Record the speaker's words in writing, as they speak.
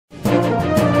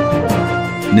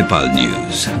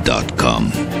nepalnews.com.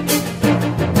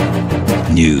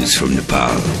 News from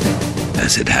Nepal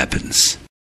as it happens.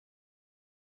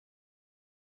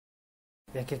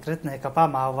 एकीकृत नेकपा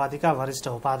माओवादीका वरिष्ठ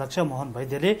उपाध्यक्ष मोहन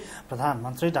बैद्यले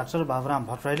प्रधानमन्त्री डाक्टर बाबुराम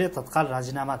भट्टराईले तत्काल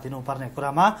राजीनामा दिनुपर्ने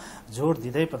कुरामा जोड़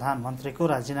दिँदै प्रधानमन्त्रीको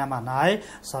राजीनामा नआए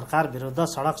सरकार विरुद्ध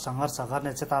सड़क संघर्ष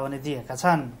गर्ने चेतावनी दिएका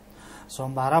छन्।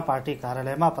 सोमबार पार्टी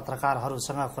कार्यालयमा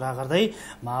पत्रकारहरूसँग कुरा गर्दै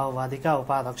माओवादीका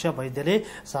उपाध्यक्ष वैद्यले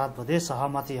 7 बुँदे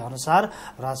सहमति अनुसार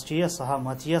राष्ट्रिय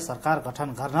सहमतीय सरकार गठन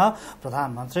गर्न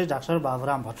प्रधानमन्त्री डाक्टर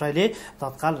बाबुराम भट्टराईले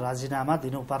तत्काल राजीनामा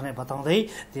दिनुपर्ने बताउँदै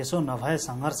त्यसो नभए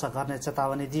संघर्ष गर्ने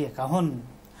चेतावनी दिएका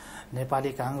हुन्।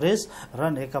 नेपाली कांग्रेस र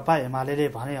नेकपा एमालेले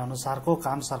भने अनुसारको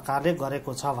काम सरकारले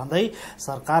गरेको छ भन्दै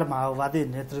सरकार माओवादी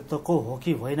नेतृत्वको हो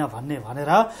कि होइन भन्ने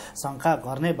भनेर शंका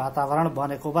गर्ने वातावरण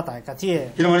बनेको बताएका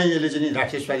थिए। किनभने यसले चाहिँ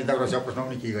राष्ट्रिय स्वाधीनता रक्षा प्रश्न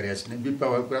पनि के गरेको छैन,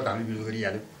 विप्लव कुरा त हामी विरोध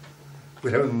गरिहाल्यो,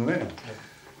 कुरा गर्नु भएन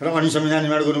र अनि संविधान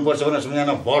निर्माण गर्नुपर्छ भनेर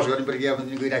संविधानमा बहस गर्ने प्रक्रिया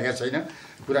पनि गइरहेको छैन।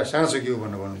 कुरा साँचो के हो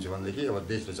भन्नुहुन्छ भनेदेखि अब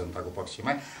देश र जनताको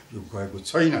पक्षमा यो गएको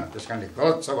छैन, त्यस कारणले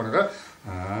गलत छ भनेर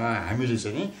हामीले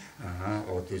चाहिँ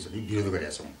अब त्यो चाहिँ विरोध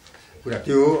गरेका छौँ। कुरा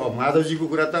त्यो हो। अब माधवजीको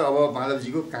कुरा त अब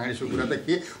माधवजीको काङ्ग्रेसको कुरा त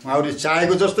के उहाँहरूले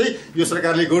चाहेको जस्तै यो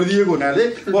सरकारले गरिदिएको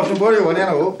हुनाले बस्नु पर्यो भनेर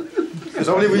हो,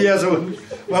 सबैले बुझिरहेको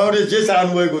छ। उहाँहरूले जे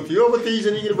चाहनुभएको थियो अब त्यही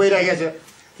चाहिँ भइरहेको छ,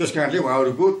 त्यस कारणले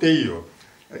उहाँहरूको त्यही हो।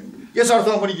 यस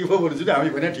अर्थमा पनि के हो भन्नुहुन्छ हामी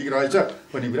भने ठिक रहेछ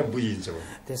भन्ने कुरा बुझिन्छ।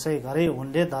 त्यसै गरी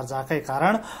उनले दर्जाकै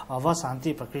कारण अब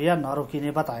शान्ति प्रक्रिया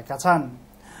नरोकिने बताएका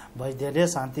छन्। वैद्यले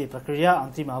शान्ति प्रक्रिया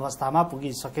अन्तिम अवस्थामा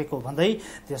पुगिसकेको भन्दै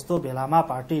त्यस्तो बेलामा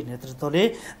पार्टी नेतृत्वले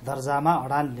दर्जामा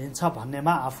अडान लिन्छ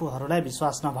भन्नेमा आफूहरूलाई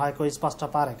विश्वास नभएको स्पष्ट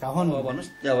पारेका हुन्।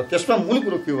 अब त्यसमा मूल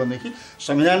कुरो के हो भनेदेखि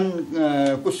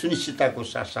संविधानको सुनिश्चितताको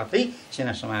साथसाथै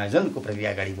सेना समायोजनको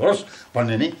प्रक्रिया अगाडि बढोस्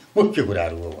भन्ने नै मुख्य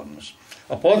कुराहरू हो भन्नुहोस्।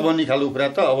 पद भन्ने खालको कुरा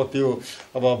त अब त्यो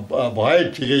अब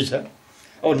भए ठिकै छ,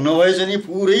 अब नभए चाहिँ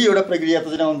पुरै एउटा प्रक्रिया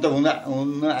त चाहिँ अन्त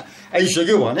हुन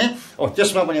आइसक्यो भने अब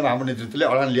त्यसमा पनि अब हाम्रो नेतृत्वले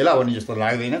अडान लिएला भन्ने जस्तो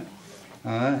लाग्दैन।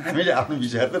 हामीले आफ्नो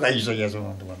विचार त राखिसकेका छौँ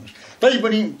भन्नुहोस्।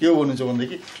 तैपनि त्यो भन्नुहुन्छ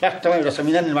भनेदेखि लास्टमा एउटा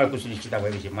संविधान निर्माणको सुनिश्चितता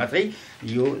भएपछि मात्रै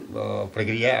यो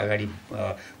प्रक्रिया अगाडि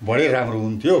बढे राम्रो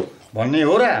हुन्थ्यो भन्ने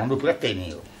हो र हाम्रो कुरा त्यही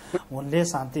नै हो। उनले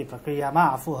शान्ति प्रक्रियामा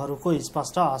आफूहरूको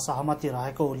स्पष्ट असहमति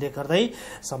रहेको उल्लेख गर्दै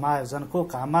समायोजनको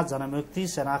काममा जनमुक्ति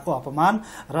सेनाको अपमान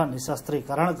र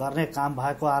निशस्त्रीकरण गर्ने काम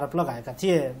भएको आरोप लगाएका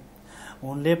थिए।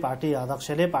 उनले पार्टी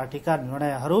अध्यक्षले पार्टीका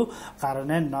निर्णयहरू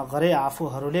कार्यान्वयन नगरे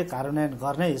आफूहरूले कार्यान्वयन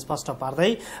गर्ने स्पष्ट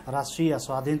पार्दै राष्ट्रिय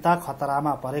स्वाधीनता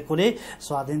खतरामा परेकोले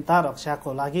स्वाधीनता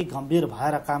रक्षाको लागि गम्भीर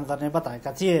भएर काम गर्ने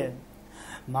बताएका थिए।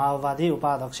 माओवादी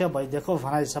उपाध्यक्ष वैद्यको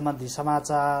भनाइ सम्बन्धी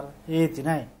समाचार यति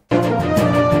नै।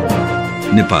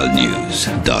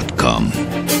 nepalnews.com.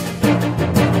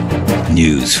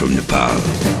 News from Nepal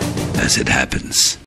as it happens.